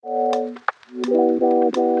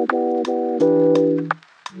Hello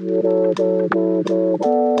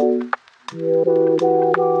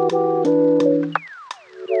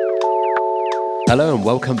and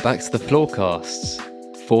welcome back to the Floorcasts.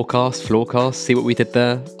 Floorcast, see what we did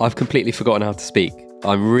there? I've completely forgotten how to speak.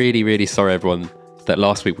 I'm really sorry everyone that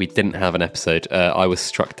last week we didn't have an episode. I was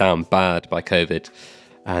struck down bad by COVID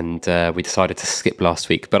and we decided to skip last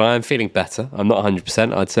week, but I am feeling better. I'm not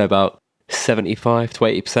 100%, I'd say about 75 to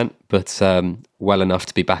 80%, but well enough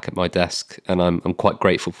to be back at my desk, and I'm quite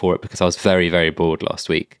grateful for it because I was very bored last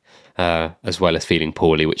week. As well as feeling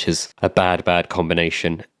poorly, which is a bad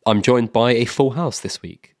combination. I'm joined by a full house this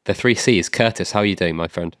week. The 3 C's. Curtis, how are you doing, my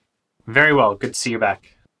friend? Very well. Good to see you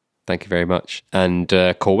back. Thank you very much. And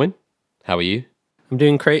Corwin, how are you? I'm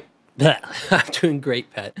doing great. I'm doing great,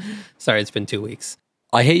 Pet. Sorry, it's been 2 weeks.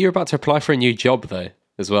 I hear you're about to apply for a new job, though,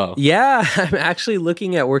 as well. Yeah, I'm actually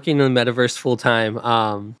looking at working in the metaverse full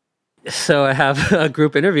time. So I have a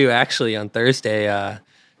group interview actually on Thursday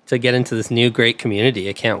to get into this new great community.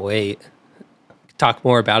 I can't wait. Talk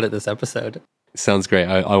more about it this episode. Sounds great.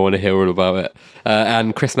 I want to hear all about it.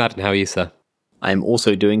 And Chris Madden, how are you, sir? I'm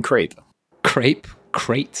also doing crepe. Crepe?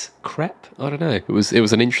 Crepe? I don't know. It was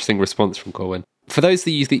an interesting response from Corwin. For those of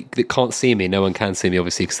you that can't see me, no one can see me,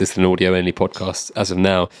 obviously, because this is an audio-only podcast as of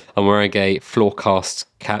now. I'm wearing a Floorcast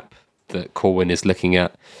cap that Corwin is looking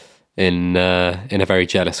at in a very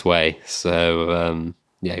jealous way. So,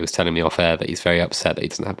 yeah, he was telling me off air that he's very upset that he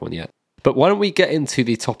doesn't have one yet. But why don't we get into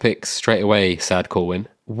the topics straight away, Sad Corwin?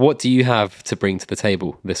 What do you have to bring to the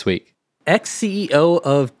table this week? Ex-CEO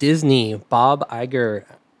of Disney, Bob Iger,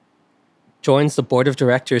 joins the board of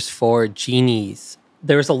directors for Genies.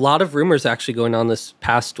 There was a lot of rumors actually going on this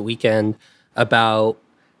past weekend about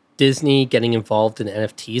Disney getting involved in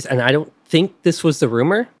NFTs, and I don't think this was the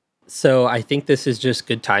rumor. So I think this is just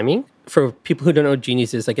good timing. For people who don't know what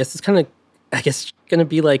Genies is, I guess it's going to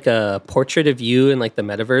be like a portrait of you in like the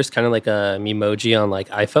metaverse, kind of like a Memoji on like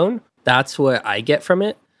iPhone. That's what I get from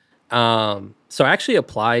it. So I actually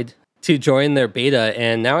applied to join their beta,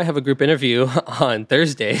 and now I have a group interview on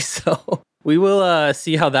Thursday. So we will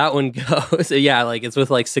see how that one goes. Yeah, like it's with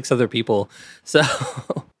like 6 other people. So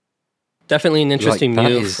definitely an interesting that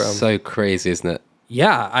move. Is so crazy, isn't it?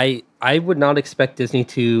 Yeah, I would not expect Disney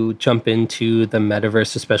to jump into the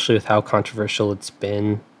metaverse, especially with how controversial it's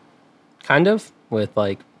been. Kind of, with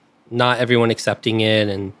like not everyone accepting it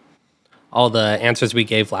and all the answers we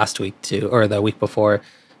gave last week or the week before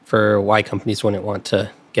for why companies wouldn't want to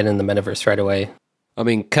get in the metaverse right away. I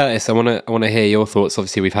mean, Curtis, I want to hear your thoughts.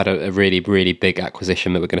 Obviously, we've had a really big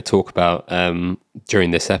acquisition that we're going to talk about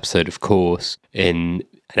during this episode, of course, in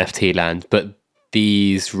NFT land. But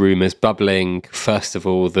these rumors bubbling, first of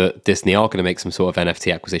all, that Disney are going to make some sort of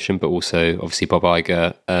NFT acquisition, but also, obviously, Bob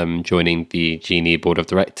Iger joining the Genie board of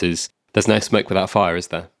directors. There's no smoke without fire, is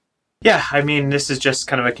there? Yeah, I mean, this is just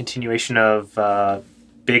kind of a continuation of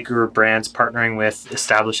bigger brands partnering with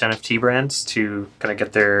established NFT brands to kind of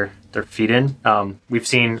get their feet in. We've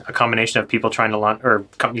seen a combination of people trying to launch, or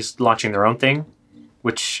companies launching their own thing,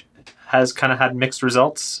 which has kind of had mixed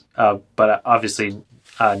results. But obviously,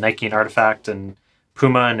 Nike and Artifact and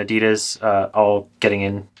Puma and Adidas all getting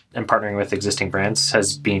in and partnering with existing brands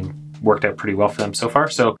has been worked out pretty well for them so far.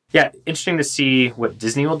 So yeah, interesting to see what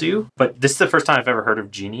Disney will do. But this is the first time I've ever heard of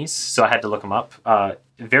Genies, so I had to look them up.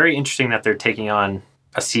 Very interesting that they're taking on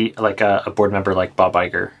a board member like Bob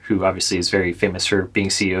Iger, who obviously is very famous for being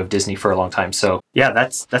CEO of Disney for a long time. So yeah,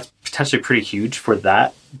 that's potentially pretty huge for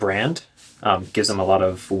that brand. Gives them a lot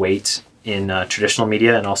of weight in traditional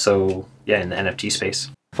media and also in the NFT space.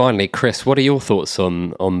 Finally, Chris, what are your thoughts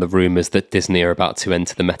on the rumors that Disney are about to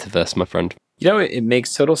enter the metaverse, my friend? You know, it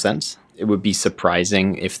makes total sense. It would be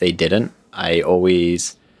surprising if they didn't. I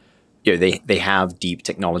always, they have deep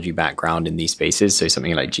technology background in these spaces, so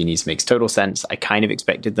something like Genies makes total sense. I kind of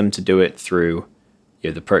expected them to do it through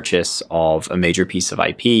the purchase of a major piece of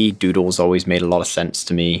IP. Doodle's always made a lot of sense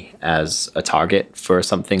to me as a target for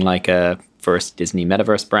something like a first Disney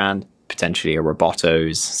metaverse brand, potentially a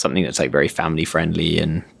Robotos, something that's like very family friendly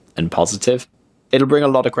and positive. It'll bring a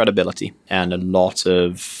lot of credibility and a lot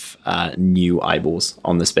of new eyeballs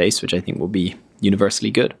on the space, which I think will be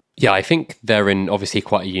universally good. Yeah, I think they're in obviously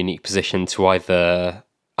quite a unique position to either,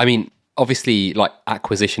 I mean, obviously like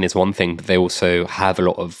acquisition is one thing, but they also have a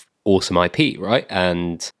lot of awesome IP, right?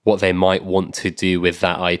 And what they might want to do with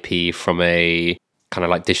that IP from a kind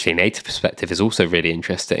of like digitally native perspective is also really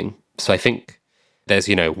interesting. So I think there's,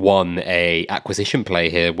 a acquisition play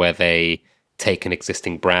here where they take an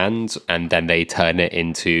existing brand and then they turn it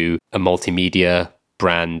into a multimedia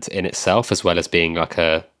brand in itself, as well as being like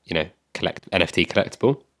a, NFT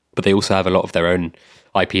collectible. But they also have a lot of their own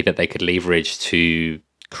IP that they could leverage to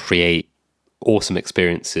create awesome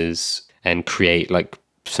experiences and create like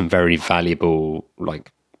some very valuable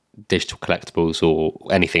like digital collectibles or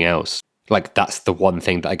anything else. Like that's the one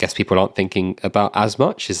thing that I guess people aren't thinking about as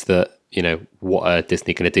much, is that, you know, what are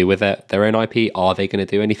Disney going to do with their own IP? Are they going to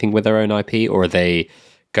do anything with their own IP, or are they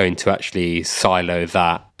going to actually silo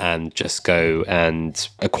that and just go and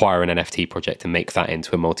acquire an NFT project and make that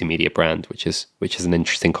into a multimedia brand, which is an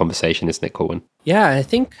interesting conversation, isn't it, Corwin? Yeah, I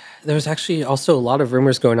think there's actually also a lot of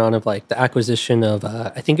rumors going on of like the acquisition of,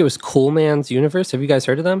 I think it was Cool Man's Universe. Have you guys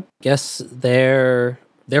heard of them? Guess their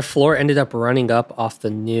floor ended up running up off the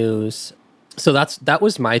news. So that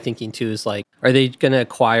was my thinking too, is like, are they going to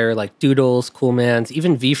acquire like Doodles, Cool Man's,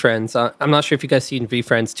 even VeeFriends? I'm not sure if you guys seen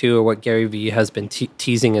VeeFriends too, or what Gary Vee has been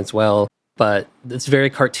teasing as well, but it's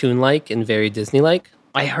very cartoon-like and very Disney-like.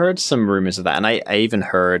 I heard some rumors of that, and I even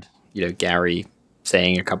heard, you know, Gary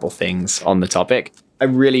saying a couple things on the topic. I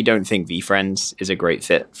really don't think VeeFriends is a great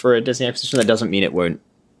fit for a Disney acquisition. That doesn't mean it won't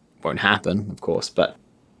happen, of course, but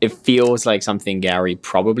it feels like something Gary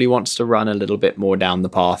probably wants to run a little bit more down the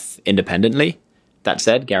path independently. That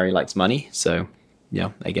said, Gary likes money, so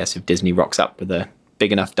yeah, I guess if Disney rocks up with a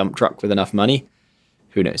big enough dump truck with enough money,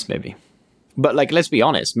 who knows, maybe. But like, let's be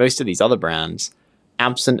honest, most of these other brands,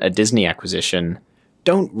 absent a Disney acquisition,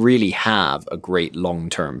 don't really have a great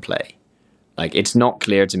long-term play. Like, it's not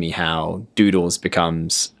clear to me how Doodles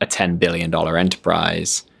becomes a $10 billion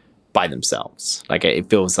enterprise by themselves. Like, it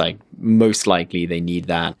feels like most likely they need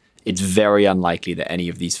that. It's very unlikely that any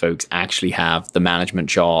of these folks actually have the management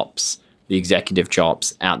chops, the executive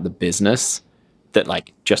chops at the business that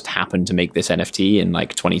like just happened to make this NFT in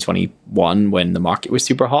like 2021 when the market was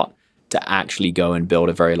super hot to actually go and build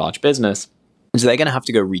a very large business. And so they're going to have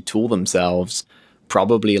to go retool themselves,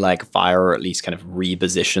 probably like fire or at least kind of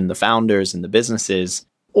reposition the founders and the businesses.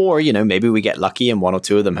 Or, you know, maybe we get lucky and one or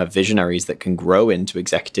two of them have visionaries that can grow into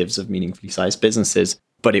executives of meaningfully sized businesses.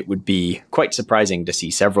 But it would be quite surprising to see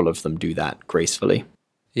several of them do that gracefully.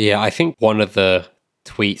 Yeah, I think one of the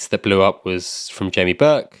tweets that blew up was from Jamie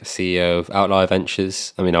Burke, CEO of Outlier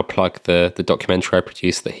Ventures. I mean, I'll plug the documentary I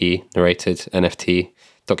produced that he narrated, NFT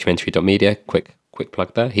documentary.media. Quick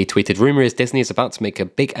plug there. He tweeted, "Rumor is Disney is about to make a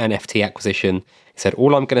big NFT acquisition." He said,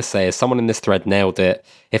 "All I'm going to say is someone in this thread nailed it.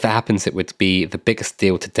 If it happens, it would be the biggest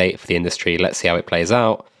deal to date for the industry. Let's see how it plays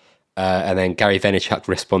out." And then Gary Vaynerchuk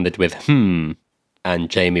responded with, and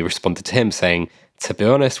Jamie responded to him saying, "To be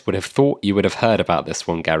honest, would have thought you would have heard about this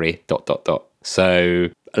one, Gary, ... So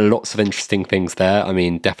lots of interesting things there. I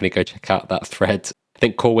mean, definitely go check out that thread. I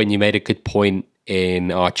think, Corwin, you made a good point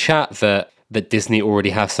in our chat that Disney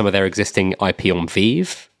already have some of their existing IP on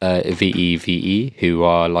Veeve, VEVE, who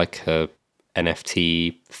are like a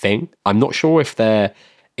NFT thing. I'm not sure if they're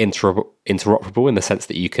interoperable in the sense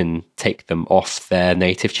that you can take them off their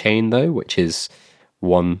native chain, though, which is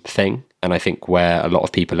one thing. And I think where a lot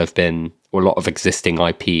of people have been, or a lot of existing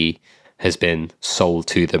IP has been sold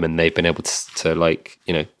to them and they've been able to like,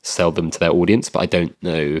 you know, sell them to their audience. But I don't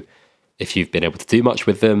know if you've been able to do much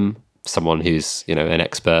with them. Someone who's, you know, an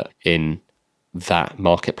expert in that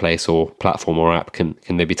marketplace or platform or app can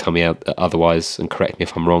maybe tell me otherwise and correct me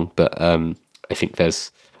if I'm wrong. But I think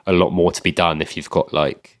there's a lot more to be done if you've got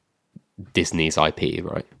like Disney's IP,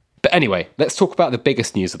 right? But anyway, let's talk about the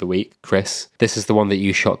biggest news of the week, Chris. This is the one that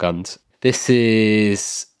you shotgunned. This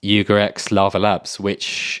is Yuga X Lava Labs,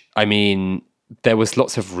 which, I mean, there was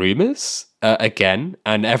lots of rumors again,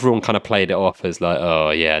 and everyone kind of played it off as like,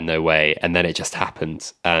 oh yeah, no way. And then it just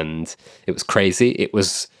happened and it was crazy. It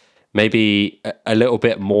was maybe a little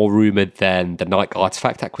bit more rumored than the Nike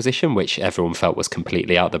Artifact acquisition, which everyone felt was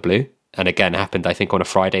completely out of the blue. And again, happened, I think, on a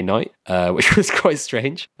Friday night, which was quite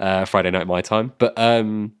strange. Friday night my time. But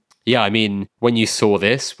yeah, I mean, when you saw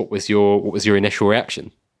this, what was your initial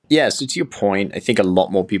reaction? Yeah, so to your point, I think a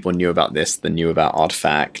lot more people knew about this than knew about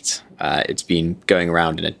Artifact. It's been going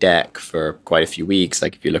around in a deck for quite a few weeks.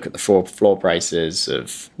 Like if you look at the floor prices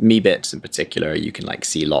of Meebits in particular, you can like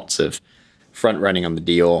see lots of front running on the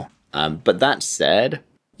deal. But that said,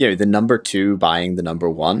 you know, the number two buying the number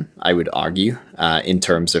one, I would argue, in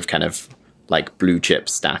terms of kind of like blue chip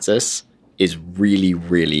status is really,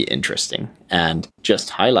 really interesting. And just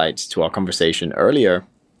highlights to our conversation earlier,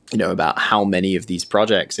 you know, about how many of these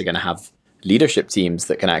projects are going to have leadership teams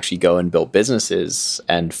that can actually go and build businesses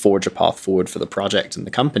and forge a path forward for the project and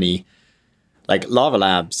the company. Like Lava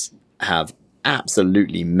Labs have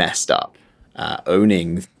absolutely messed up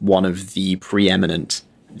owning one of the preeminent,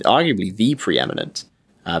 arguably the preeminent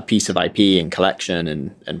piece of IP and collection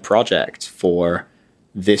and project for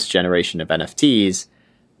this generation of NFTs.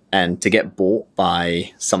 And to get bought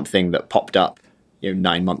by something that popped up, you know,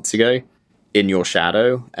 9 months ago in your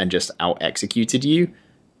shadow and just out executed you,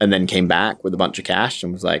 and then came back with a bunch of cash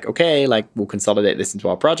and was like, okay, like we'll consolidate this into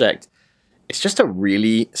our project. It's just a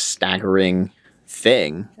really staggering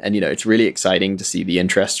thing. And, it's really exciting to see the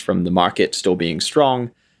interest from the market still being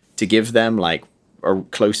strong, to give them like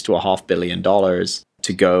close to $500 million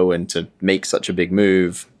to go and to make such a big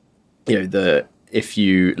move. If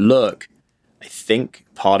you look, I think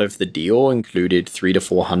part of the deal included 300 to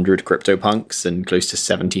 400 CryptoPunks and close to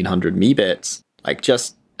 1,700 Meebits, like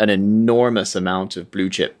just an enormous amount of blue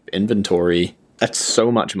chip inventory. That's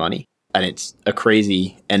so much money. And it's a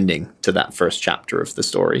crazy ending to that first chapter of the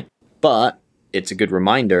story. But it's a good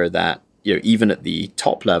reminder that, even at the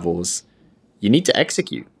top levels, you need to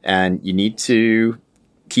execute and you need to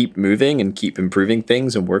keep moving and keep improving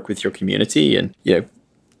things and work with your community and,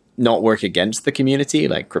 not work against the community.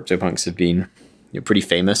 Like CryptoPunks have been pretty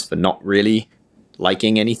famous for not really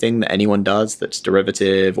liking anything that anyone does that's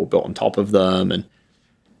derivative or built on top of them. And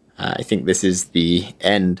I think this is the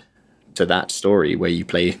end to that story where you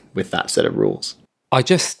play with that set of rules. I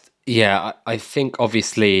think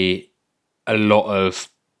obviously a lot of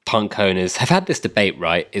punk owners have had this debate,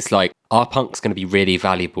 right? It's like, are punks going to be really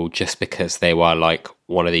valuable just because they were like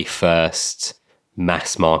one of the first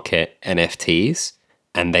mass market NFTs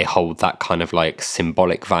and they hold that kind of like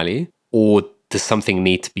symbolic value? Or does something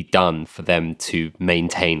need to be done for them to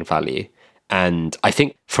maintain value? And I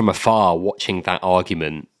think from afar, watching that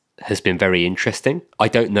argument has been very interesting. I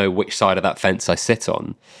don't know which side of that fence I sit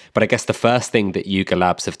on, but I guess the first thing that Yuga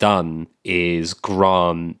Labs have done is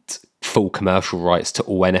grant full commercial rights to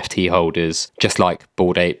all NFT holders, just like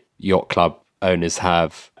Bored Ape Yacht Club owners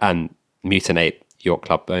have and Mutant Ape Yacht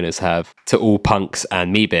Club owners have, to all punks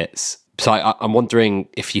and Meebits. So I'm wondering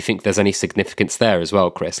if you think there's any significance there as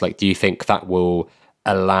well, Chris. Like, do you think that will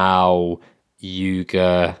allow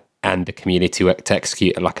Yuga and the community to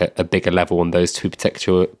execute at like a bigger level on those two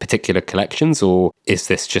particular collections, or is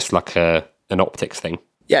this just like an optics thing?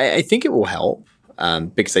 Yeah, I think it will help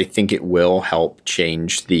because I think it will help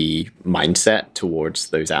change the mindset towards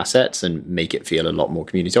those assets and make it feel a lot more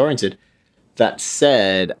community oriented. That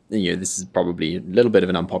said, this is probably a little bit of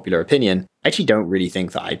an unpopular opinion. I actually don't really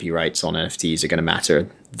think that IP rights on NFTs are going to matter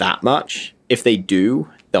that much. If they do,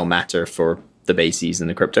 they'll matter for the Bases and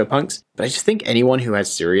the CryptoPunks. But I just think anyone who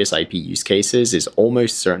has serious IP use cases is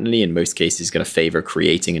almost certainly, in most cases, going to favor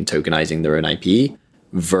creating and tokenizing their own IP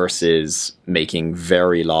versus making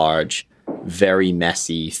very large, very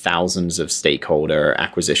messy, thousands of stakeholder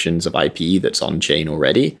acquisitions of IP that's on chain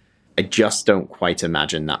already. I just don't quite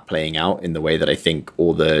imagine that playing out in the way that I think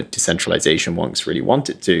all the decentralization wonks really want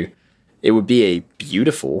it to. It would be a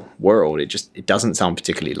beautiful world. It doesn't sound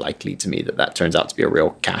particularly likely to me that turns out to be a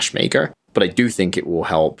real cash maker. But I do think it will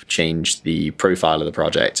help change the profile of the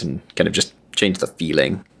project and kind of just change the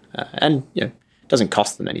feeling. And, it doesn't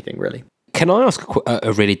cost them anything, really. Can I ask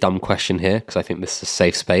a really dumb question here? Because I think this is a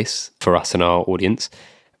safe space for us and our audience.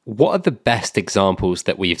 What are the best examples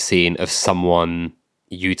that we've seen of someone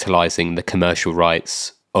utilizing the commercial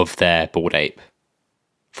rights of their Bored Ape,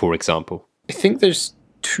 for example? I think there's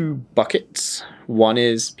two buckets. One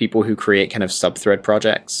is people who create kind of sub-thread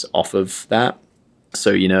projects off of that.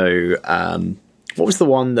 So, what was the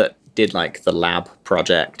one that did like the lab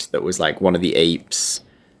project that was like one of the apes,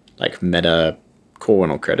 like Meta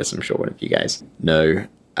Corn or Credits, I'm sure one of you guys know,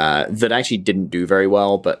 that actually didn't do very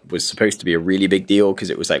well, but was supposed to be a really big deal because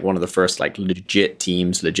it was like one of the first like legit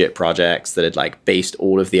teams, legit projects that had like based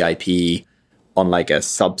all of the IP on like a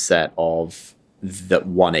subset of that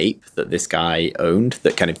one ape that this guy owned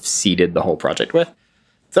that kind of seeded the whole project with.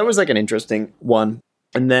 So that was like an interesting one.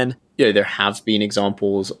 And then, there have been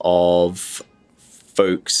examples of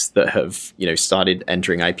folks that have, started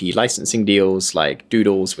entering IP licensing deals like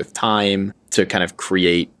Doodles with Time to kind of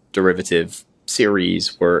create derivative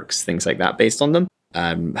series works, things like that based on them.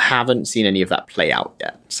 Haven't seen any of that play out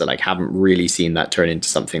yet. So like haven't really seen that turn into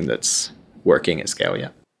something that's working at scale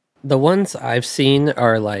yet. The ones I've seen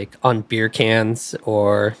are like on beer cans,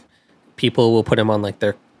 or people will put them on like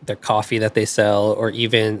their coffee that they sell, or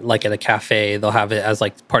even like at a cafe, they'll have it as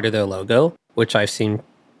like part of their logo, which I've seen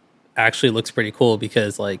actually looks pretty cool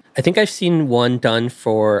because like I think I've seen one done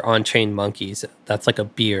for On-Chain Monkeys that's like a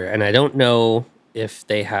beer, and I don't know if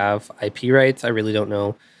they have IP rights. I really don't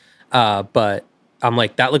know. But I'm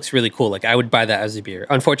like, that looks really cool. Like I would buy that as a beer.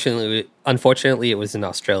 Unfortunately it was in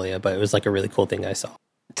Australia, but it was like a really cool thing I saw.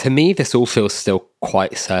 To me, this all feels still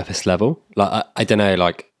quite surface level. Like, I don't know,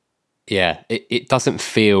 like, yeah, it doesn't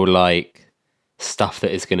feel like stuff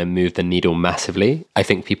that is going to move the needle massively. I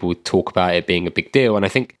think people talk about it being a big deal. And I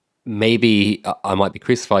think maybe I might be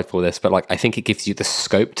crucified for this, but like I think it gives you the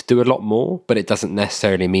scope to do a lot more, but it doesn't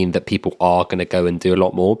necessarily mean that people are going to go and do a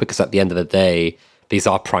lot more, because at the end of the day, these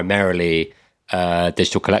are primarily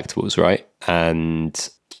digital collectibles, right? And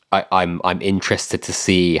I'm interested to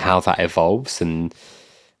see how that evolves and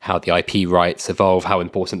how the IP rights evolve, how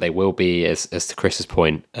important they will be, as to Chris's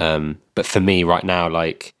point. But for me right now,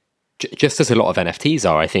 like just as a lot of NFTs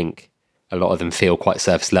are, I think a lot of them feel quite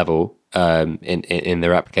surface level in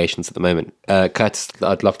their applications at the moment. Curtis,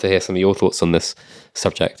 I'd love to hear some of your thoughts on this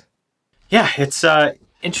subject. Yeah, it's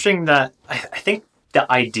interesting that I think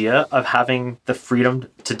the idea of having the freedom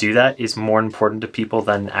to do that is more important to people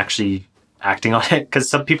than actually acting on it. Because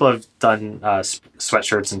some people have done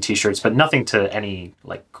sweatshirts and t-shirts, but nothing to any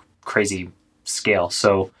like crazy scale.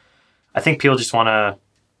 So I think people just want to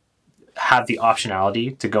have the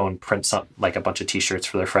optionality to go and print some, like a bunch of t-shirts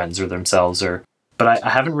for their friends or themselves, but I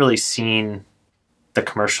haven't really seen the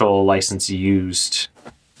commercial license used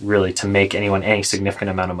really to make anyone any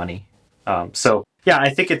significant amount of money. So yeah, I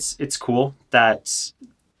think it's cool that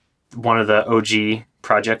one of the OG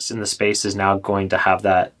projects in the space is now going to have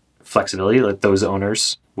that flexibility. Like those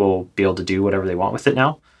owners will be able to do whatever they want with it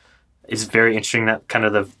now. It's very interesting that kind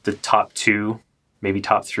of the top two, maybe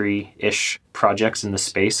top three-ish projects in the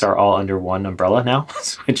space are all under one umbrella now,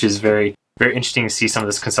 which is very, very interesting to see some of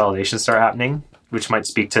this consolidation start happening, which might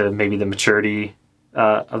speak to maybe the maturity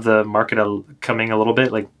of the market coming a little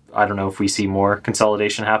bit. Like, I don't know if we see more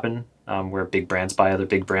consolidation happen where big brands buy other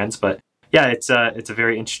big brands, but yeah, it's a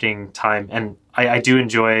very interesting time. And I do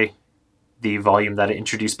enjoy the volume that it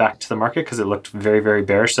introduced back to the market, because it looked very, very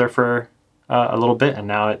bearish there for a little bit. And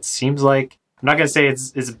now it seems like, I'm not going to say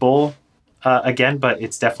it's bull again, but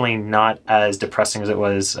it's definitely not as depressing as it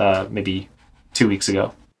was maybe 2 weeks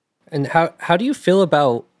ago. And how do you feel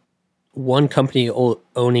about one company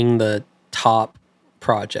owning the top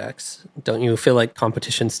projects? Don't you feel like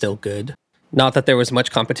competition's still good? Not that there was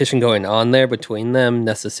much competition going on there between them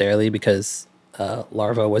necessarily, because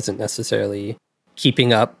Larva wasn't necessarily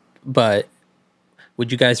keeping up, but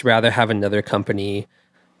would you guys rather have another company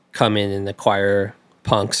come in and acquire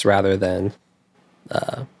Punks rather than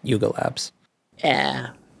Yuga Labs? Yeah.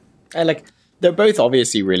 They're both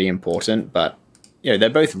obviously really important, but they're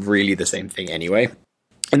both really the same thing anyway.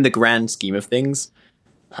 In the grand scheme of things,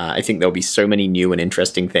 I think there'll be so many new and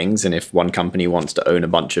interesting things, and if one company wants to own a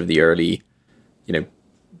bunch of the early,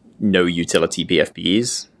 no utility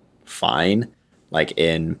PFPs, fine. Like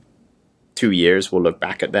in 2 years, we'll look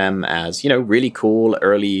back at them as, really cool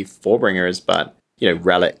early Forbringers, but,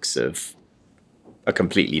 relics of a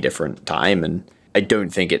completely different time. And I don't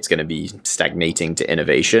think it's going to be stagnating to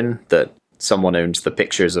innovation that someone owns the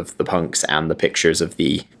pictures of the Punks and the pictures of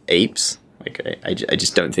the apes. Like, I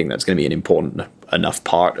just don't think that's going to be an important enough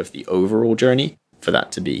part of the overall journey for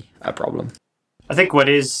that to be a problem. I think what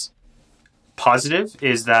is positive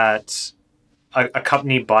is that a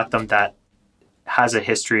company bought them that has a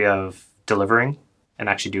history of delivering and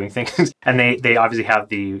actually doing things. And they obviously have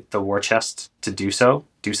the war chest to do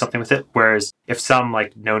something with it. Whereas if some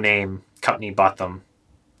like no-name company bought them,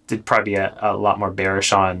 they'd probably be a lot more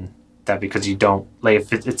bearish on that, because you don't, like,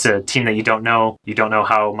 if it's a team that you don't know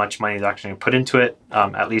how much money they're actually going to put into it.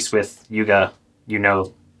 At least with Yuga, you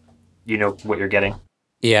know what you're getting.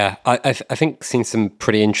 Yeah, I think seen some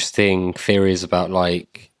pretty interesting theories about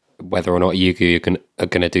like whether or not Yuga are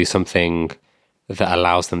going to do something that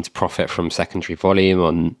allows them to profit from secondary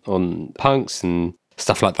volume on Punks and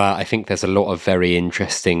stuff like that. I think there's a lot of very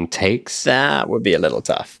interesting takes. That would be a little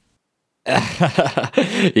tough.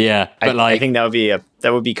 Yeah, but I think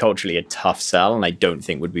that would be culturally a tough sell, and I don't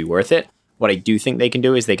think would be worth it. What I do think they can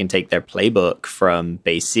do is they can take their playbook from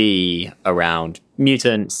BayC around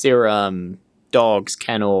Mutant, Serum, Dogs,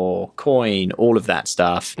 Kennel, Coin, all of that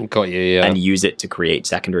stuff. Got you, yeah. And use it to create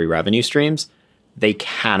secondary revenue streams. They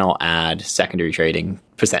cannot add secondary trading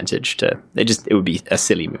percentage to it would be a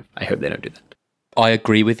silly move. I hope they don't do that. I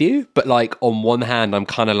agree with you, but like on one hand, I'm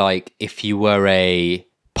kind of like, if you were a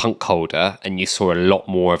Punk holder and you saw a lot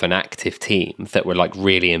more of an active team that were like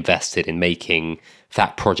really invested in making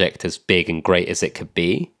that project as big and great as it could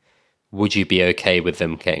be, would you be okay with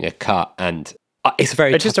them getting a cut? And it's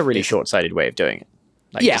just a really short-sighted way of doing it.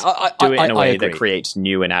 Like, yeah, do it in a way that creates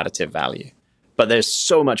new and additive value. But there's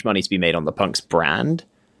so much money to be made on the Punks brand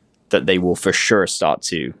that they will for sure start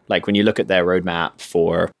to, like when you look at their roadmap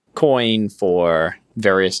for Coin, for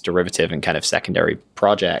various derivative and kind of secondary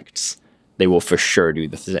projects, they will for sure do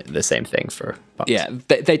the same thing for Punks. Yeah,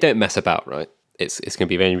 they don't mess about, right? It's going to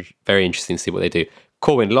be very, very interesting to see what they do.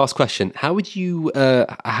 Corwin, last question. How would you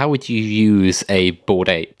use a Bored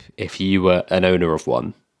Ape if you were an owner of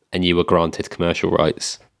one and you were granted commercial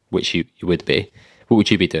rights which you would be, what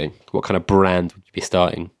would you be doing? What kind of brand would you be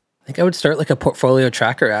starting? I think I would start like a portfolio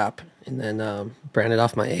tracker app and then brand it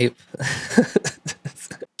off my ape.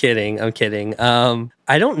 I'm kidding.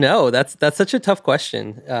 I don't know. That's such a tough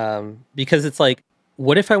question because it's like,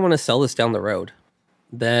 what if I want to sell this down the road?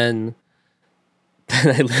 Then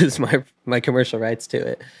I lose my commercial rights to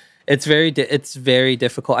it. It's very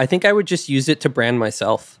difficult. I think I would just use it to brand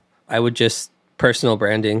myself. I would just personal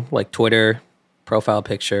branding, like Twitter, profile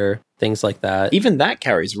picture, things like that. Even that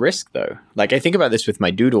carries risk, though. Like, I think about this with my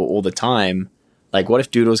Doodle all the time. Like, what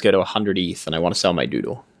if Doodles go to 100 ETH and I want to sell my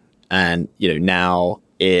Doodle? And, now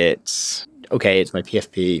it's, okay, it's my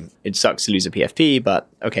PFP. It sucks to lose a PFP, but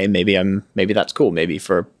okay, maybe that's cool. Maybe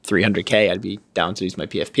for 300K, I'd be down to lose my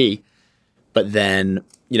PFP. But then,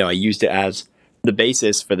 I used it as the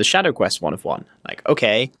basis for the Shadow Quest 1 of 1. Like,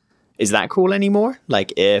 okay, is that cool anymore?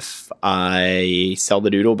 Like, if I sell the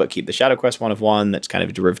Doodle but keep the Shadow Quest 1 of 1, that's kind of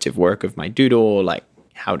a derivative work of my Doodle. Like,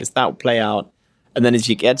 how does that play out? And then as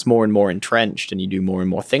it gets more and more entrenched and you do more and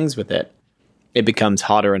more things with it, it becomes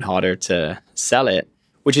harder and harder to sell it,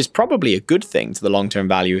 which is probably a good thing to the long-term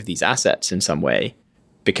value of these assets in some way.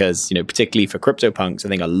 Because, particularly for CryptoPunks, I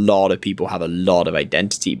think a lot of people have a lot of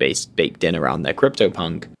identity baked in around their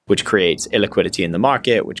CryptoPunk, which creates illiquidity in the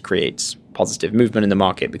market, which creates positive movement in the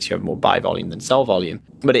market because you have more buy volume than sell volume.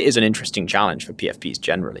 But it is an interesting challenge for PFPs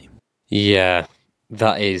generally. Yeah,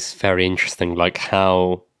 that is very interesting. Like,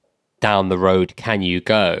 how down the road can you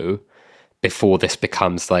go before this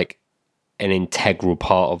becomes like an integral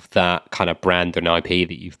part of that kind of brand and IP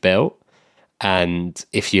that you've built? And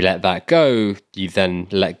if you let that go, you then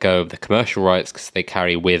let go of the commercial rights because they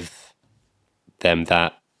carry with them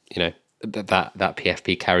that, that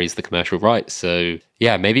PFP carries the commercial rights. So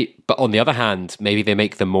yeah, maybe, but on the other hand, maybe they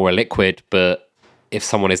make them more illiquid, but if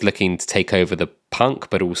someone is looking to take over the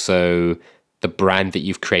punk, but also the brand that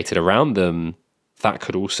you've created around them, that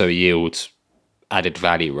could also yield added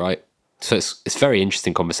value, right? So it's very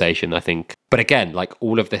interesting conversation, I think. But again, like,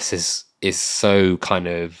 all of this is so kind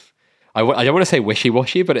of, I don't want to say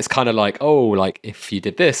wishy-washy, but it's kind of like, oh, like, if you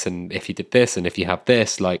did this and if you did this and if you have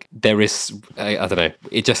this, like, there is, I don't know,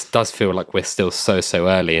 it just does feel like we're still so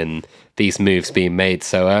early, and these moves being made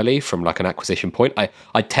so early from like an acquisition point.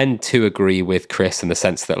 I tend to agree with Chris in the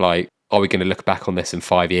sense that, like, are we going to look back on this in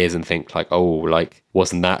 5 years and think like, oh, like,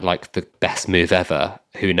 wasn't that like the best move ever?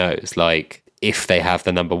 Who knows? Like, if they have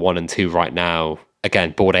the number 1 and 2 right now,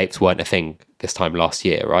 again, Bored Apes weren't a thing this time last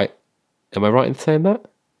year, right? Am I right in saying that?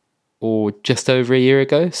 Or just over a year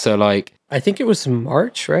ago? So, like, I think it was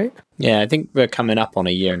March, right? Yeah, I think we're coming up on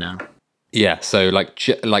a year now. Yeah, so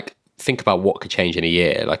like think about what could change in a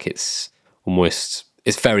year. Like, it's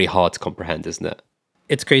very hard to comprehend, isn't it?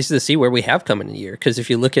 It's crazy to see where we have come in a year, because if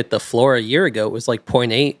you look at the floor a year ago, it was like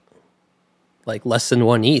 0.8, like less than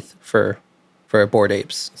 1 ETH for Bored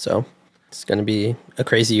Apes. So it's going to be a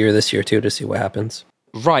crazy year this year too, to see what happens.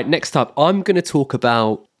 Right, next up, I'm going to talk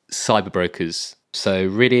about Cyberbrokers. So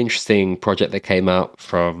really interesting project that came out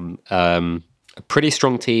from a pretty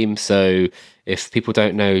strong team. So if people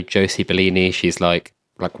don't know Josie Bellini, she's like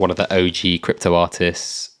one of the OG crypto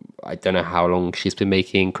artists. I don't know how long she's been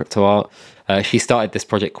making crypto art. She started this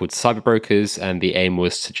project called Cyberbrokers, and the aim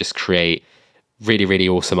was to just create really, really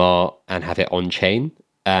awesome art and have it on chain.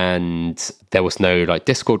 And there was no like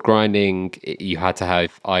Discord grinding. You had to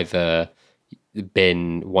have either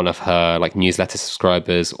been one of her like newsletter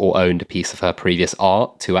subscribers or owned a piece of her previous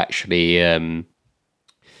art to actually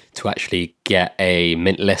get a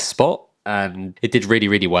mint list spot. And it did really,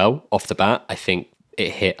 really well off the bat. I think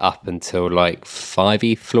it hit up until like 5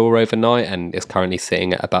 ETH floor overnight and is currently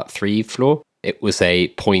sitting at about 3 ETH floor. It was a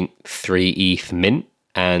 0.3 ETH mint,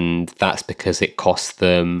 and that's because it cost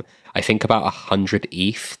them, I think, about 100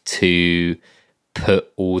 ETH to put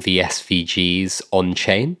all the SVGs on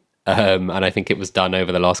chain. And I think it was done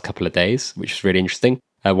over the last couple of days, which is really interesting.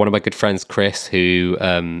 One of my good friends, Chris, who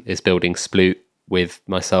is building Sploot with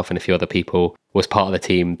myself and a few other people, was part of the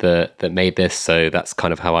team that made this. So that's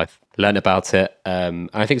kind of how I've learned about it. And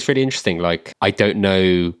I think it's really interesting. Like, I don't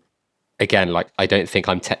know, again, like, I don't think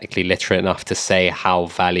I'm technically literate enough to say how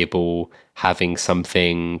valuable having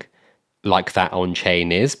something like that on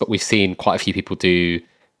chain is, but we've seen quite a few people do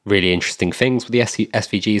really interesting things with the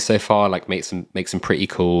SVGs so far, like make some pretty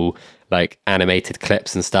cool like animated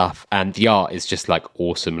clips and stuff, and the art is just like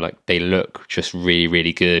awesome. Like, they look just really,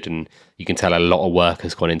 really good, and you can tell a lot of work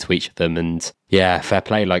has gone into each of them. And yeah, fair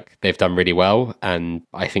play, like, they've done really well, and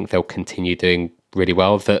I think they'll continue doing really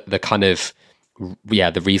well. The kind of, yeah,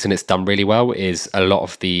 the reason it's done really well is a lot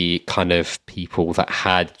of the kind of people that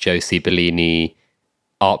had Josie Bellini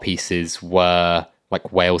art pieces were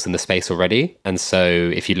like whales in the space already. And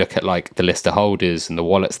so if you look at like the list of holders and the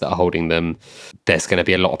wallets that are holding them, there's going to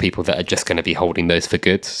be a lot of people that are just going to be holding those for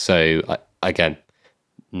good. So again,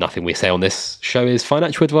 nothing we say on this show is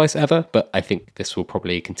financial advice ever, but I think this will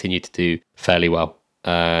probably continue to do fairly well.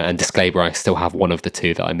 And disclaimer, I still have one of the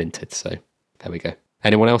two that I minted. So there we go.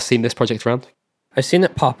 Anyone else seen this project around? I've seen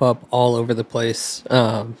it pop up all over the place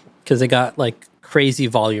because they got like crazy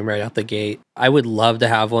volume right out the gate. I would love to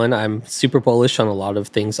have one. I'm super bullish on a lot of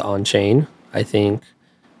things on chain. I think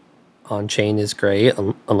on chain is great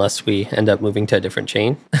unless we end up moving to a different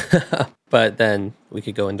chain. But then we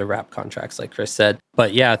could go into wrap contracts like Chris said.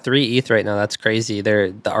 But yeah, 3 ETH right now, that's crazy.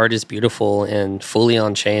 The art is beautiful and fully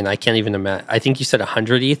on chain. I can't even imagine. I think you said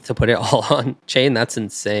 100 ETH to put it all on chain. That's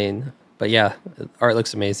insane. But yeah, art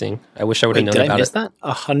looks amazing. I wish I would have known about it. Did I miss that?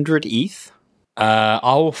 100 ETH?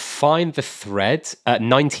 I'll find the thread at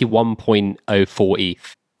 91.04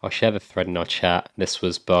 ETH. I'll share the thread in our chat. This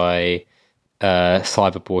was by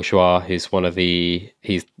Cyber Bourgeois, who's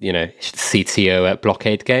he's CTO at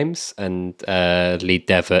Blockade Games and lead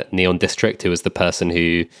dev at Neon District, who was the person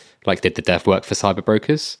who like did the dev work for Cyber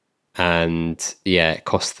Brokers. And yeah, it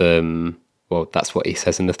cost them, well, that's what he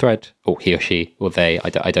says in the thread, or he or she, or they, I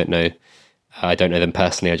don't know. I don't know them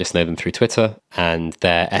personally. I just know them through Twitter and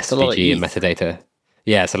their SVG and metadata.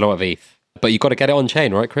 Yeah, it's a lot of ETH. But you've got to get it on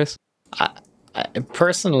chain, right, Chris?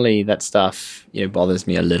 Personally, that stuff bothers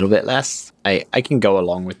me a little bit less. I can go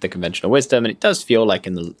along with the conventional wisdom, and it does feel like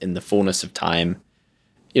in the fullness of time,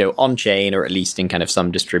 on chain or at least in kind of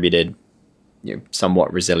some distributed,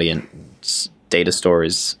 somewhat resilient data store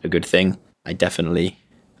is a good thing. I don't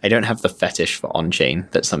have the fetish for on chain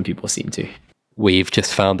that some people seem to. We've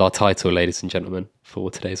just found our title, ladies and gentlemen, for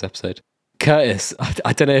today's episode. Curtis,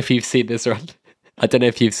 I don't know if you've seen this around.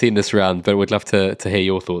 But we'd love to hear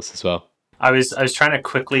your thoughts as well. I was trying to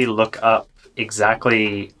quickly look up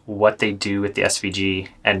exactly what they do with the SVG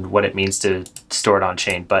and what it means to store it on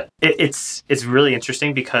chain. But it's really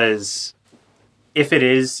interesting because if the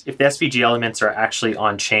SVG elements are actually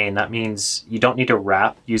on chain, that means you don't need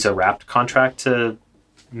to use a wrapped contract to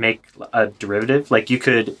make a derivative. Like you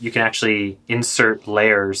can actually insert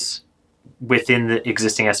layers within the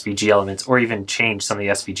existing SVG elements, or even change some of the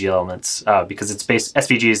SVG elements because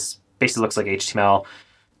SVG basically looks like HTML.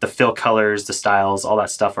 The fill colors, the styles, all that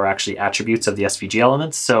stuff are actually attributes of the SVG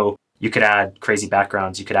elements. So you could add crazy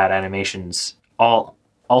backgrounds, you could add animations, all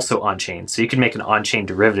also on chain. So you can make an on chain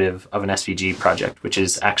derivative of an SVG project, which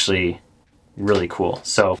is actually really cool.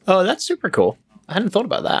 So that's super cool. I hadn't thought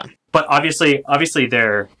about that. But obviously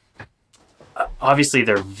they're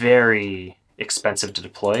very expensive to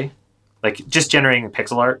deploy. Like just generating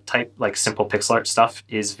pixel art type, like simple pixel art stuff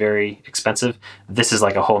is very expensive. This is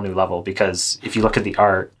like a whole new level because if you look at the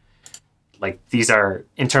art, like these are,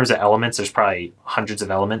 in terms of elements, there's probably hundreds of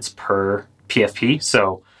elements per PFP.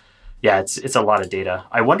 So yeah, it's a lot of data.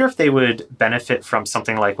 I wonder if they would benefit from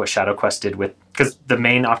something like what ShadowQuest did because the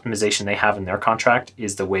main optimization they have in their contract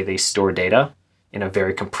is the way they store data in a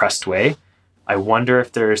very compressed way. I wonder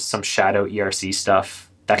if there's some Shadow ERC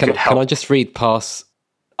stuff that could help. Can I just read past,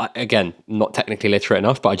 again, not technically literate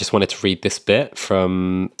enough, but I just wanted to read this bit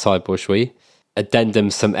from Cyber Bourgeois.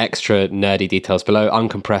 Addendum, some extra nerdy details below.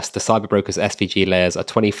 Uncompressed, the Cyberbroker's SVG layers are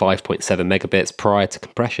 25.7 megabits prior to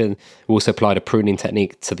compression. We also applied a pruning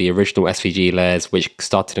technique to the original SVG layers, which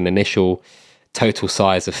started an initial total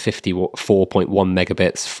size of 54.1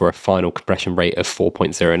 megabits for a final compression rate of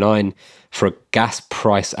 4.09. For a gas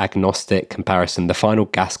price agnostic comparison, the final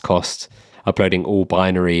gas cost uploading all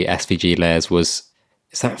binary SVG layers was,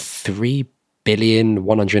 is that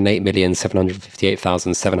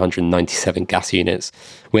 3,108,758,797 gas units.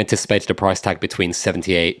 We anticipated a price tag between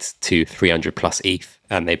 78 to 300 plus ETH,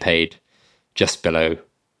 and they paid just below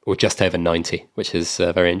or just over 90, which is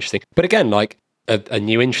very interesting. But again, like a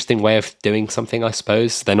new interesting way of doing something, I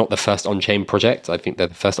suppose. They're not the first on-chain project. I think they're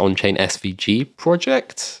the first on-chain SVG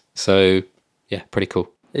project. So yeah, pretty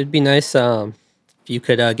cool. It'd be nice if you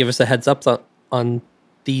could give us a heads up on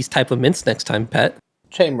these type of mints next time, Pet.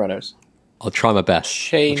 Chain runners. I'll try my best.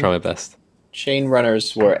 Chain runners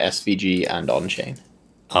were SVG and on-chain.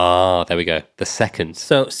 Ah, there we go. The second.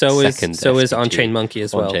 So is On-Chain Monkey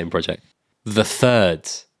as well. On-chain project. The third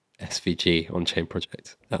SVG on-chain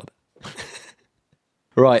project.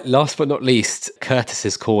 Right, last but not least,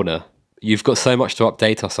 Curtis's Corner. You've got so much to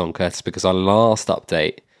update us on, Curtis, because our last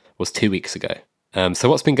update was 2 weeks ago. So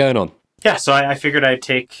what's been going on? Yeah, so I figured I'd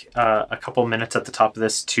take a couple minutes at the top of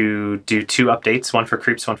this to do 2 updates, one for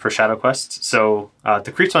Creeps, one for ShadowQuest. So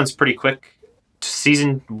the Creeps one's pretty quick.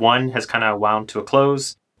 Season 1 has kind of wound to a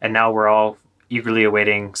close, and now we're all eagerly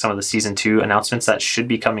awaiting some of the Season 2 announcements that should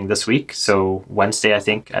be coming this week. So Wednesday, I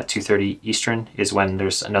think, at 2:30 Eastern is when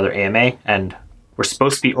there's another AMA. And we're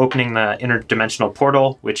supposed to be opening the interdimensional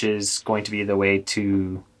portal, which is going to be the way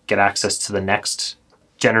to get access to the next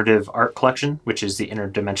generative art collection, which is the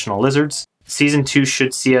interdimensional lizards. Season 2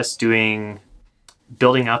 should see us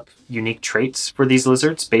building up unique traits for these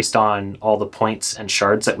lizards based on all the points and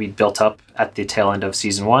shards that we built up at the tail end of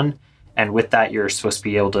Season 1. And with that, you're supposed to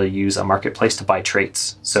be able to use a marketplace to buy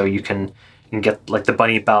traits. So you can get like the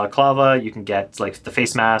bunny balaclava, you can get like the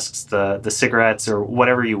face masks, the cigarettes, or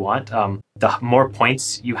whatever you want. The more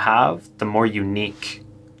points you have, the more unique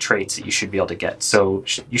traits that you should be able to get. So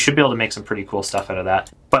you should be able to make some pretty cool stuff out of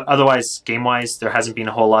that. But otherwise, game-wise, there hasn't been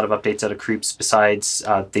a whole lot of updates out of creeps besides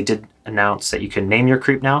they did announce that you can name your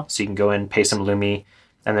creep now. So you can go in, pay some Lumi,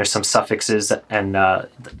 and there's some suffixes and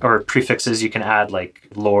or prefixes you can add, like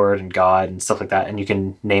Lord and God and stuff like that, and you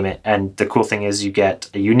can name it. And the cool thing is you get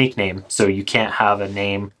a unique name. So you can't have a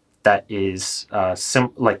name that is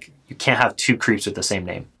you can't have two creeps with the same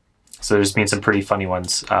name. So there's been some pretty funny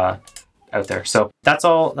ones out there. So that's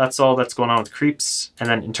all that's going on with creeps. And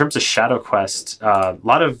then in terms of Shadow Quest, a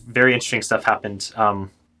lot of very interesting stuff happened.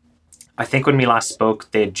 I think when we last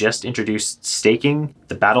spoke, they had just introduced staking.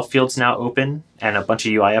 The battlefield's now open, and a bunch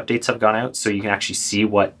of UI updates have gone out, so you can actually see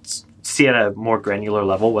at a more granular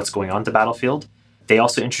level what's going on the battlefield. They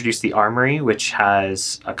also introduced the armory, which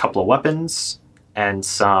has a couple of weapons and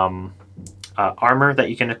some armor that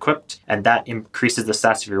you can equip, and that increases the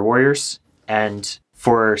stats of your warriors. And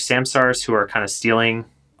for Samsars who are kind of stealing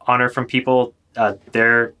honor from people,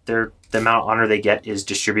 the amount of honor they get is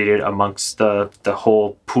distributed amongst the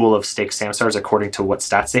whole pool of staked Samsars according to what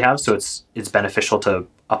stats they have. So it's beneficial to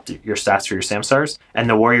up your stats for your Samsars. And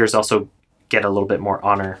the warriors also get a little bit more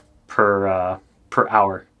honor per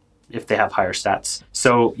hour if they have higher stats.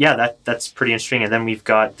 So yeah, that's pretty interesting. And then we've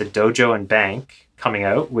got the dojo and bank coming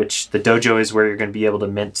out, which the dojo is where you're going to be able to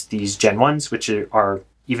mint these Gen 1s, which are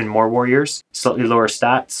even more warriors, slightly lower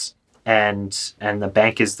stats. And the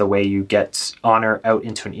bank is the way you get honor out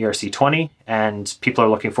into an ERC20, and people are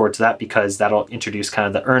looking forward to that because that'll introduce kind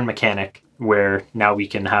of the earn mechanic where now we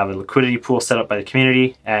can have a liquidity pool set up by the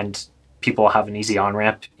community and people have an easy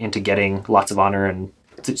on-ramp into getting lots of honor, and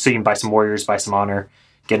so you can buy some warriors, buy some honor,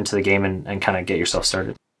 get into the game and kind of get yourself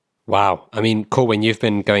started. Wow. I mean, Corwin, you've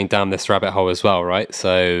been going down this rabbit hole as well, right?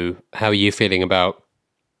 So how are you feeling about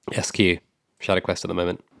SQ, Shadow Quest at the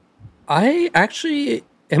moment? I actually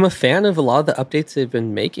am a fan of a lot of the updates they've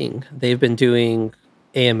been making. They've been doing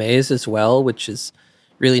AMAs as well, which is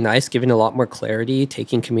really nice, giving a lot more clarity,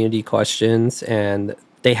 taking community questions, and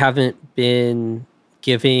they haven't been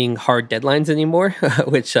giving hard deadlines anymore,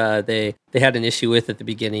 which they had an issue with at the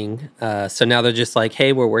beginning. So now they're just like,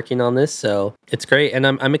 hey, we're working on this. So it's great. And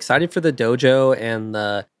I'm excited for the dojo and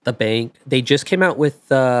the bank. They just came out with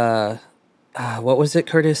what was it,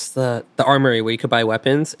 Curtis? The armory where you could buy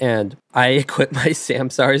weapons, and I equipped my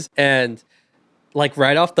Samsars, and like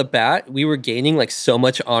right off the bat, we were gaining like so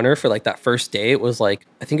much honor for like that first day. It was like,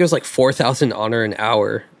 I think it was like 4,000 honor an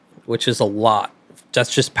hour, which is a lot.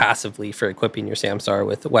 That's just passively for equipping your Samsar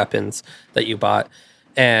with weapons that you bought.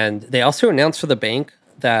 And they also announced for the bank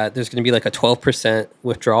that there's going to be like a 12%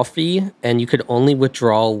 withdrawal fee, and you could only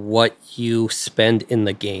withdraw what you spend in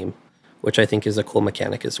the game, which I think is a cool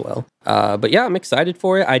mechanic as well. But yeah, I'm excited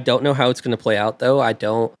for it. I don't know how it's going to play out, though. I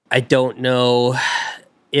don't know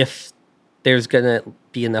if there's going to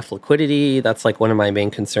be enough liquidity. That's like one of my main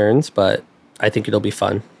concerns, but I think it'll be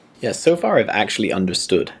fun. Yeah, so far I've actually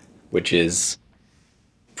understood, which is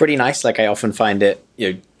pretty nice. Like I often find it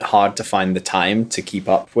hard to find the time to keep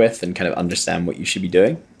up with and kind of understand what you should be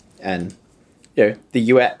doing. And the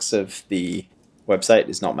UX of the website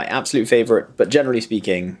is not my absolute favorite, but generally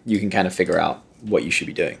speaking, you can kind of figure out what you should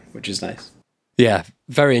be doing, which is nice. Yeah,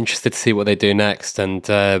 very interested to see what they do next. And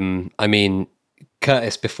I mean,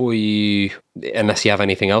 Curtis, unless you have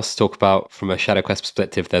anything else to talk about from a Shadow Quest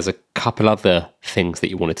perspective, there's a couple other things that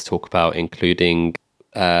you wanted to talk about, including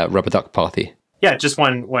Rubber Duck Party. Yeah, just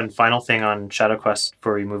one final thing on Shadow Quest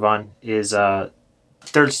before we move on is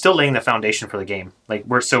they're still laying the foundation for the game. Like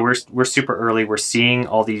we're super early. We're seeing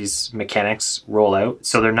all these mechanics roll out.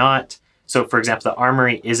 So they're not. So for example, the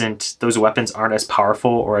armory those weapons aren't as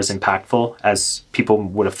powerful or as impactful as people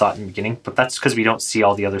would have thought in the beginning. But that's because we don't see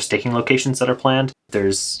all the other staking locations that are planned.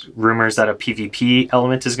 There's rumors that a PvP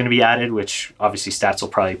element is going to be added, which obviously stats will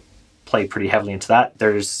probably play pretty heavily into that.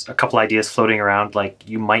 There's a couple ideas floating around, like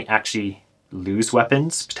you might actually lose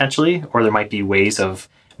weapons potentially, or there might be ways of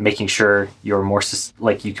making sure you're more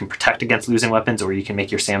like you can protect against losing weapons, or you can make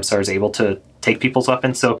your Samsars able to take people's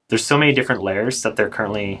weapons. So there's so many different layers that they're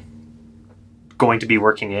currently going to be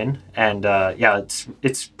working in. And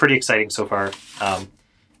it's pretty exciting so far.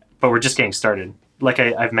 But we're just getting started. Like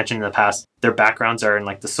I've mentioned in the past, their backgrounds are in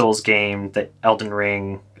like the Souls game, the Elden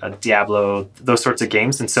Ring, Diablo, those sorts of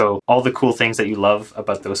games. And so all the cool things that you love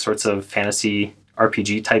about those sorts of fantasy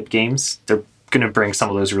RPG type games, they're going to bring some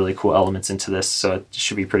of those really cool elements into this. So it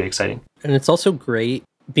should be pretty exciting. And it's also great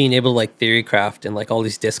being able to like theorycraft and like all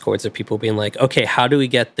these discords of people being like, okay, how do we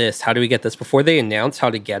get this? How do we get this? Before they announce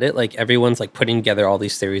how to get it, like everyone's like putting together all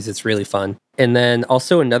these theories. It's really fun. And then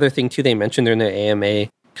also another thing too, they mentioned during the AMA,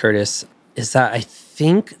 Curtis, is that I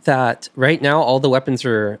think that right now all the weapons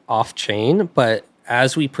are off chain, but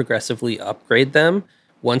as we progressively upgrade them,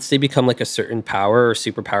 once they become like a certain power or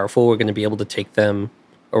super powerful, we're going to be able to take them,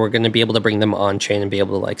 or we're going to be able to bring them on chain and be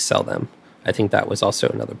able to like sell them. I think that was also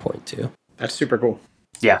another point too. That's super cool.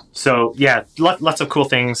 Yeah. So yeah, lots of cool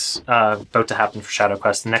things about to happen for Shadow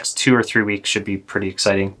Quest. The next 2 or 3 weeks should be pretty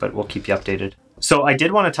exciting, but we'll keep you updated. So I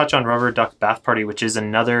did want to touch on Rubber Duck Bath Party, which is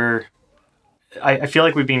another. I feel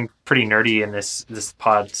like we've been pretty nerdy in this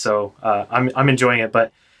pod, so I'm enjoying it.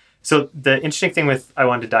 But so the interesting thing I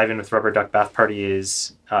wanted to dive in with Rubber Duck Bath Party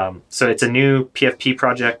is so it's a new PFP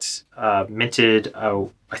project minted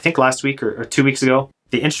I think last week or 2 weeks ago.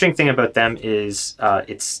 The interesting thing about them is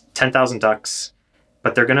it's 10,000 ducks,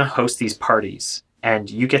 but they're going to host these parties, and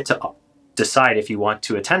you get to decide if you want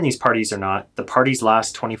to attend these parties or not. The parties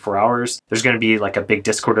last 24 hours. There's going to be like a big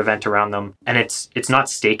Discord event around them, and it's not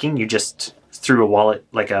staking. You just through a wallet,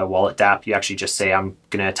 like a wallet DApp, you actually just say, I'm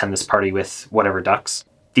going to attend this party with whatever ducks.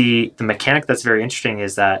 The mechanic that's very interesting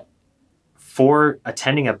is that for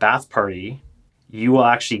attending a bath party, you will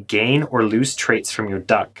actually gain or lose traits from your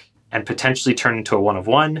duck and potentially turn into a 1 of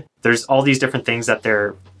 1. There's all these different things that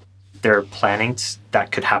they're planning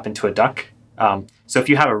that could happen to a duck. So if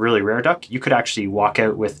you have a really rare duck, you could actually walk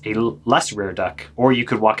out with a less rare duck, or you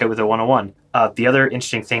could walk out with a 1 of 1. The other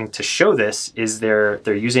interesting thing to show this is they're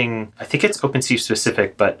using, I think it's OpenSea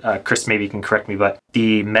specific, but Chris maybe can correct me, but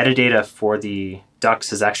the metadata for the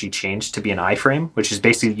ducks has actually changed to be an iframe, which is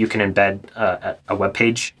basically you can embed a web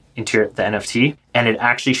page into the NFT, and it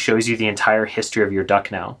actually shows you the entire history of your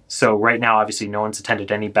duck now. So right now, obviously, no one's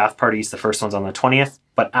attended any bath parties. The first one's on the 20th.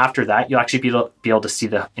 But after that, you'll actually be able to see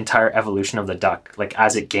the entire evolution of the duck, like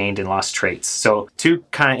as it gained and lost traits. So 2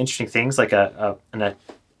 kind of interesting things, like an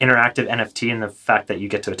interactive NFT and the fact that you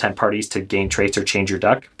get to attend parties to gain traits or change your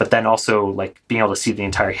duck. But then also like being able to see the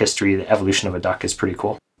entire history, the evolution of a duck is pretty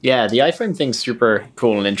cool. Yeah, the iframe thing's super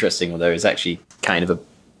cool and interesting, although it's actually kind of a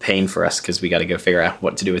pain for us because we got to go figure out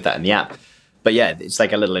what to do with that in the app. But yeah, it's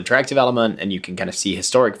like a little interactive element, and you can kind of see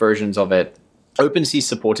historic versions of it. OpenSea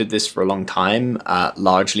supported this for a long time,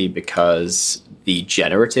 largely because the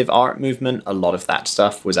generative art movement, a lot of that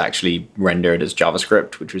stuff was actually rendered as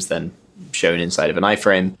JavaScript, which was then shown inside of an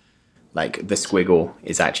iframe. Like the squiggle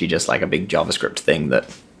is actually just like a big JavaScript thing that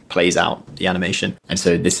plays out the animation. And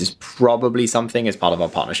so this is probably something as part of our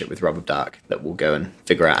partnership with Rubber Duck that we'll go and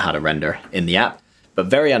figure out how to render in the app. But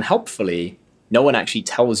very unhelpfully, no one actually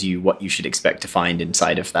tells you what you should expect to find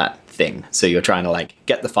inside of that thing. So you're trying to like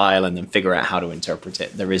get the file and then figure out how to interpret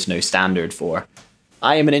it. There is no standard for,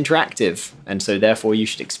 I am an interactive, and so therefore you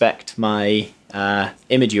should expect my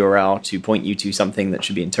image URL to point you to something that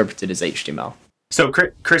should be interpreted as HTML. So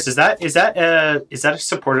Chris, is that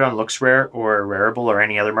supported on LooksRare or Rarible or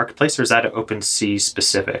any other marketplace, or is that OpenSea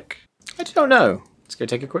specific? I don't know. Let's go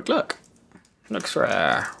take a quick look.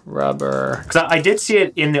 LooksRare, Rubber. Because I did see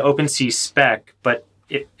it in the OpenSea spec, but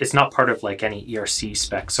it's not part of like any ERC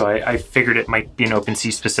spec. So I figured it might be an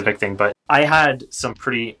OpenSea specific thing. But I had some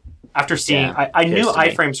pretty, after seeing, I knew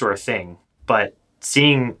iframes were a thing, but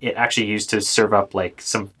seeing it actually used to serve up like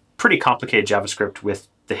some pretty complicated JavaScript with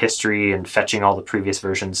the history and fetching all the previous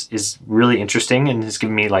versions is really interesting, and has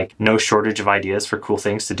given me like no shortage of ideas for cool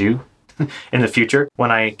things to do in the future when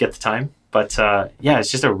I get the time. But yeah,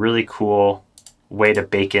 it's just a really cool way to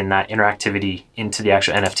bake in that interactivity into the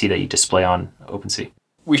actual NFT that you display on OpenSea.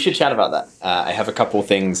 We should chat about that. I have a couple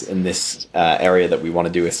things in this area that we want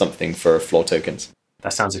to do with something for floor tokens.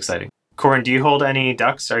 That sounds exciting. Corin, do you hold any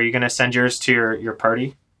ducks? Are you going to send yours to your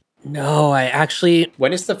party? No, I actually...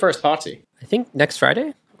 When is the first party? I think next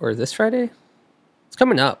Friday or this Friday. It's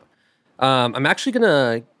coming up. I'm actually going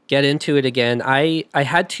to get into it again. I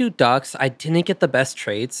had 2 ducks. I didn't get the best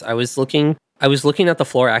traits. I was looking at the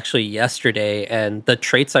floor actually yesterday, and the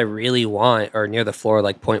traits I really want are near the floor,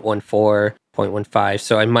 like 0.14, 0.15.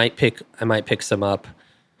 So I might pick some up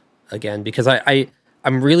again because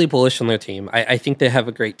I'm really bullish on their team. I think they have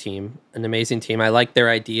a great team, an amazing team. I like their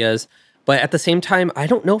ideas, but at the same time, I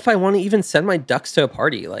don't know if I want to even send my ducks to a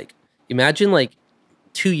party. Like, imagine like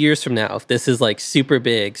 2 years from now, if this is like super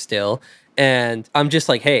big still, And I'm just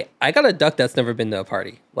like, hey, I got a duck that's never been to a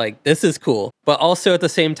party. Like, this is cool. But also at the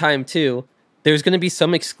same time, too, there's going to be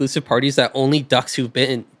some exclusive parties that only ducks who've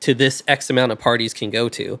been to this X amount of parties can go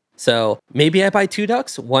to. So maybe I buy 2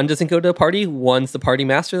 ducks. One doesn't go to a party. One's the party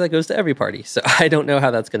master that goes to every party. So I don't know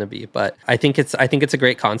how that's going to be, but I think it's a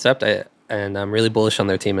great concept. And I'm really bullish on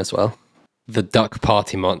their team as well. The Duck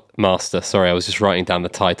Party Master. Sorry, I was just writing down the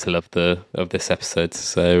title of this episode.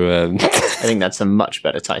 So I think that's a much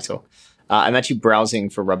better title. I'm actually browsing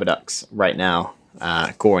for rubber ducks right now.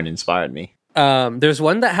 Goran inspired me. There's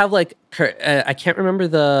one that have like I can't remember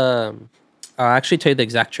the. I'll actually tell you the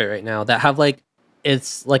exact trait right now. That have like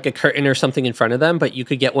it's like a curtain or something in front of them, but you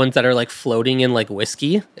could get ones that are like floating in like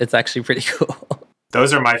whiskey. It's actually pretty cool.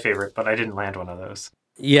 Those are my favorite, but I didn't land one of those.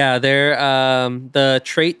 Yeah, they're the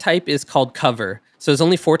trait type is called cover. So there's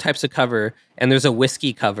only 4 types of cover, and there's a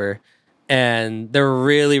whiskey cover, and they're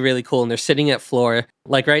really, really cool. And they're sitting at floor.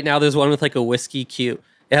 Like right now, there's one with like a whiskey cube.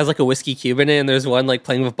 It has like a whiskey cube in it, and there's one like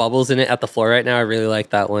playing with bubbles in it at the floor right now. I really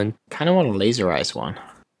like that one. Kind of want a laser eyes one.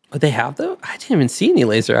 Oh, they have though? I didn't even see any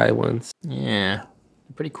laser eye ones. Yeah,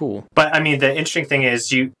 pretty cool. But I mean, the interesting thing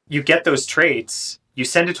is you get those traits, you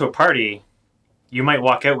send it to a party, you might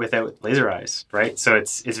walk out without laser eyes, right? So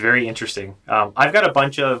it's very interesting. I've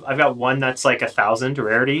got one that's like 1,000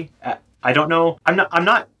 rarity. I don't know. I'm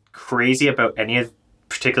not crazy about any of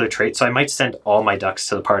particular traits, so I might send all my ducks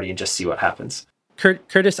to the party and just see what happens.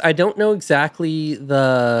 Curtis, I don't know exactly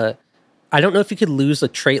I don't know if you could lose a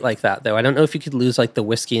trait like that, though. I don't know if you could lose like the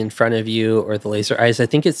whiskey in front of you or the laser eyes. I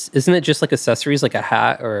think isn't it just like accessories like a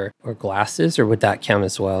hat or glasses, or would that count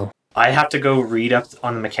as well? I have to go read up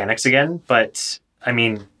on the mechanics again, but I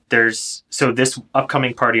mean, this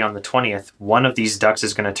upcoming party on the 20th, one of these ducks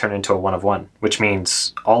is going to turn into a 1 of 1, which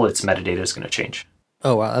means all its metadata is going to change.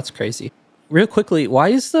 Oh, wow, that's crazy. Real quickly, why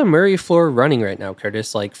is the Murray floor running right now,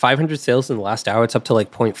 Curtis? Like 500 sales in the last hour, it's up to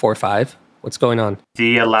like 0.45. What's going on?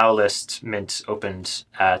 The allow list mint opened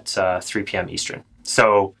at 3 p.m. Eastern.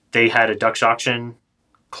 So they had a ducks auction,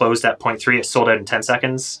 closed at 0.3. It sold out in 10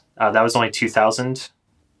 seconds. That was only 2,000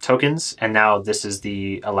 tokens. And now this is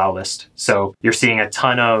the allow list. So you're seeing a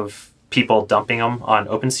ton of people dumping them on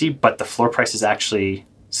OpenSea, but the floor price is actually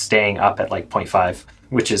staying up at like 0.5,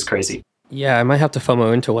 which is crazy. Yeah, I might have to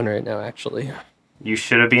FOMO into one right now, actually. You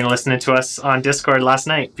should have been listening to us on Discord last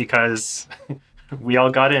night because we all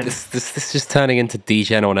got in. This is just turning into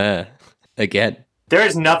degen on air again. There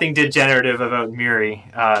is nothing degenerative about Muri.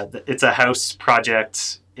 It's a house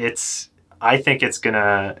project. I think it's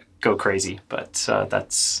gonna go crazy, but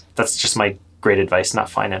that's just my great advice, not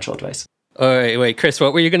financial advice. All right, wait, Chris,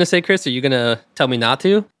 what were you gonna say, Chris? Are you gonna tell me not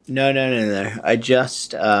to? No.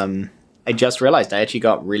 I just realized I actually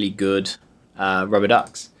got really good rubber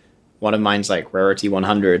ducks. One of mine's like rarity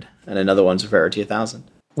 100, and another one's rarity 1,000.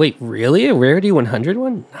 Wait, really? A rarity 100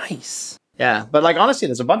 one? Nice. Yeah, but like honestly,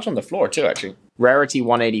 there's a bunch on the floor too. Actually, rarity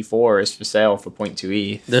 184 is for sale for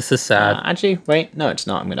 0.2 ETH. This is sad. Actually, wait, no, it's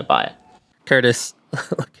not. I'm gonna buy it. Curtis,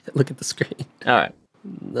 look at the screen. All right.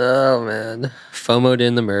 Oh man, FOMO'd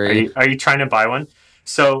in the Murray. Are you trying to buy one?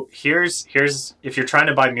 So here's if you're trying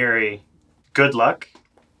to buy Muri, good luck.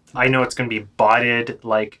 I know it's going to be botted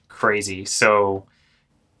like crazy. So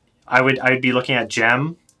I would be looking at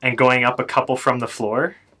Gem and going up a couple from the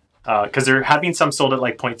floor because there have been some sold at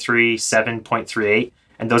like 0.37, 0.38,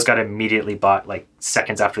 and those got immediately bought like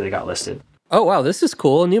seconds after they got listed. Oh wow, this is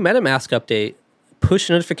cool. New MetaMask update. Push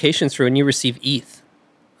notifications for when you receive ETH.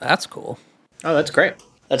 That's cool. Oh, that's great.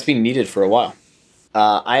 That's been needed for a while.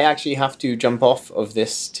 I actually have to jump off of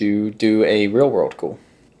this to do a real world call,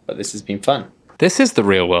 but this has been fun. This is the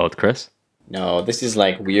real world, Chris. No, this is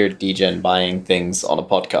like weird degen buying things on a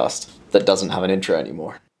podcast that doesn't have an intro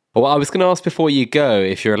anymore. Well, I was going to ask before you go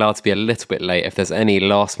if you're allowed to be a little bit late, if there's any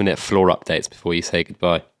last minute floor updates before you say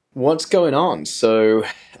goodbye. What's going on? So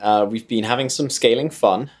we've been having some scaling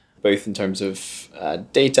fun, both in terms of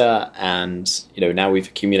data and, now we've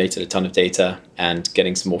accumulated a ton of data and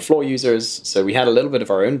getting some more floor users. So we had a little bit of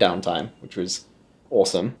our own downtime, which was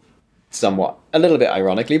awesome. Somewhat, a little bit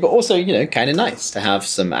ironically, but also, kind of nice to have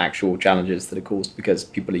some actual challenges that are caused because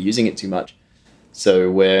people are using it too much.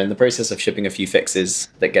 So we're in the process of shipping a few fixes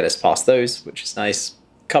that get us past those, which is nice.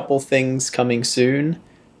 Couple things coming soon.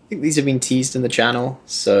 I think these have been teased in the channel.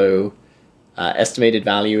 So estimated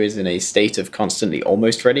value is in a state of constantly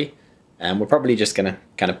almost ready. And we're probably just going to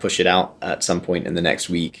kind of push it out at some point in the next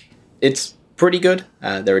week. It's pretty good.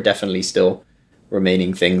 There are definitely still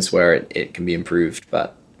remaining things where it can be improved,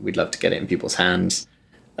 but we'd love to get it in people's hands.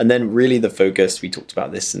 And then really the focus, we talked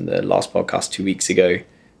about this in the last podcast 2 weeks ago,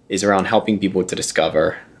 is around helping people to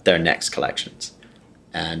discover their next collections.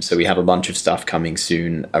 And so we have a bunch of stuff coming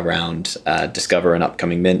soon around Discover and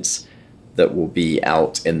upcoming mints that will be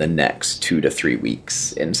out in the next 2 to 3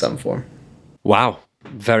 weeks in some form. Wow.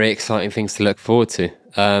 Very exciting things to look forward to.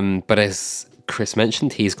 But as Chris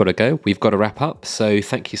mentioned, he's got to go. We've got to wrap up. So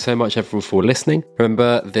thank you so much, everyone, for listening.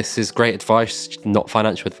 Remember, this is great advice, not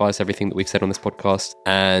financial advice, everything that we've said on this podcast.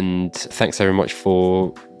 And thanks very much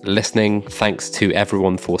for listening. Thanks to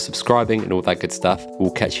everyone for subscribing and all that good stuff.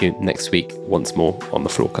 We'll catch you next week once more on the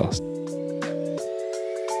Floorcast.